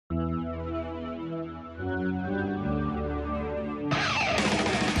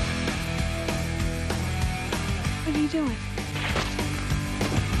doing?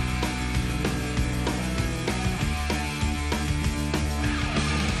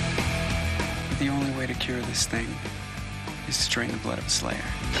 The only way to cure this thing is to drain the blood of a slayer.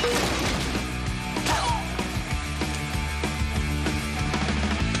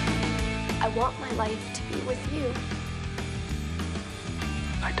 I want my life to be with you.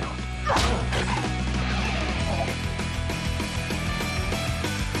 I don't.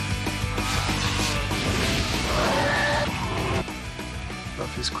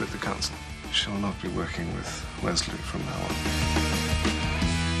 Buffy's quit the council. She'll not be working with Wesley from now on.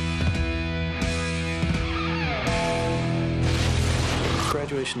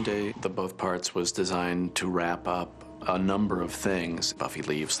 Graduation Day, the both parts, was designed to wrap up a number of things. Buffy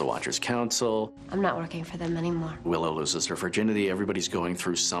leaves the Watchers Council. I'm not working for them anymore. Willow loses her virginity. Everybody's going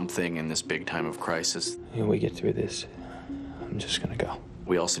through something in this big time of crisis. When we get through this, I'm just gonna go.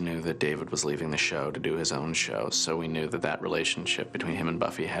 We also knew that David was leaving the show to do his own show, so we knew that that relationship between him and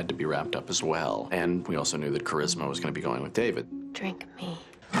Buffy had to be wrapped up as well. And we also knew that Charisma was going to be going with David. Drink me.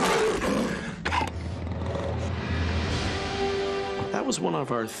 That was one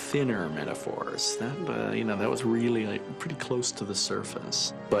of our thinner metaphors. That, that was really pretty close to the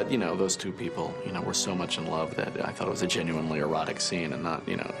surface. But, those two people, were so much in love that I thought it was a genuinely erotic scene and not,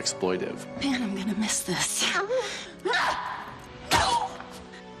 exploitive. Man, I'm gonna miss this.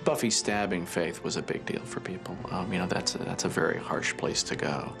 Buffy stabbing Faith was a big deal for people. That's a very harsh place to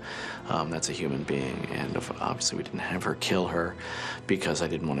go. That's a human being, and obviously we didn't have her kill her because I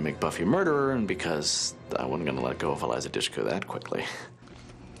didn't want to make Buffy a murderer and because I wasn't going to let go of Eliza Dushku that quickly.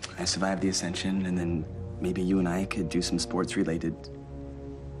 I survived the Ascension, and then maybe you and I could do some sports-related...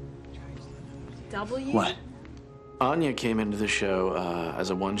 W? What? Anya came into the show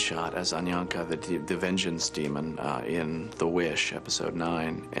as a one-shot as Anyanka, the vengeance demon in The Wish, episode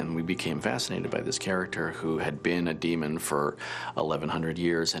 9, and we became fascinated by this character who had been a demon for 1,100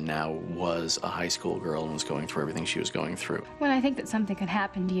 years and now was a high school girl and was going through everything she was going through. When I think that something could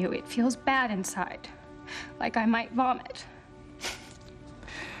happen to you, it feels bad inside. Like I might vomit.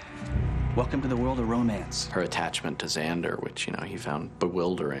 Welcome to the world of romance. Her attachment to Xander, which, he found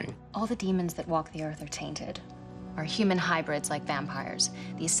bewildering. All the demons that walk the earth are tainted. Are human hybrids like vampires.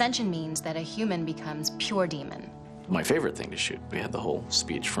 The Ascension means that a human becomes pure demon. My favorite thing to shoot, we had the whole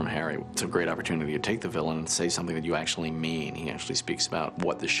speech from Harry. It's a great opportunity to take the villain and say something that you actually mean. He actually speaks about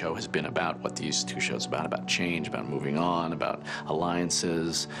what the show has been about, what these two shows about change, about moving on, about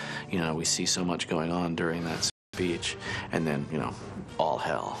alliances. We see so much going on during that speech, and then, all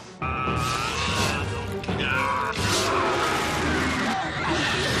hell.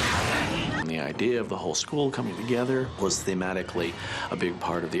 The idea of the whole school coming together was thematically a big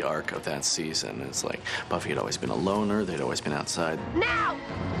part of the arc of that season. It's like Buffy had always been a loner, they'd always been outside. Now!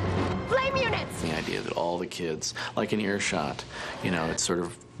 Flame units! The idea that all the kids, like in earshot, it's sort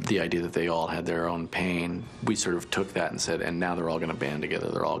of the idea that they all had their own pain. We sort of took that and said, and now they're all going to band together,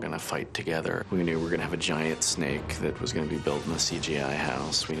 they're all going to fight together. We knew we were going to have a giant snake that was going to be built in the CGI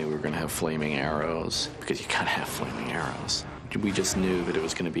house. We knew we were going to have flaming arrows, because you gotta have flaming arrows. We just knew that it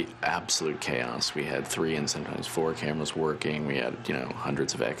was going to be absolute chaos. We had 3 and sometimes 4 cameras working. We had,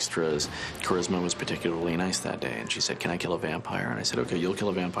 hundreds of extras. Charisma was particularly nice that day, and she said, "Can I kill a vampire?" And I said, "Okay, you'll kill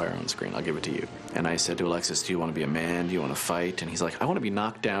a vampire on screen. I'll give it to you." And I said to Alexis, "Do you want to be a man? Do you want to fight?" And he's like, "I want to be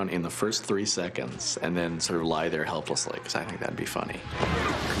knocked down in the first 3 seconds and then sort of lie there helplessly, because I think that'd be funny."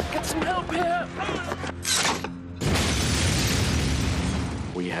 Get some help here!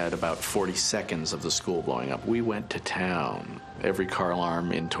 We had about 40 seconds of the school blowing up. We went to town. Every car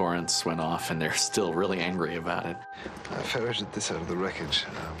alarm in Torrance went off, and they're still really angry about it. I ferreted this out of the wreckage.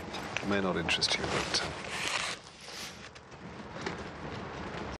 It may not interest you, but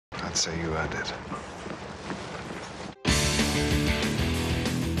I'd say you earned it.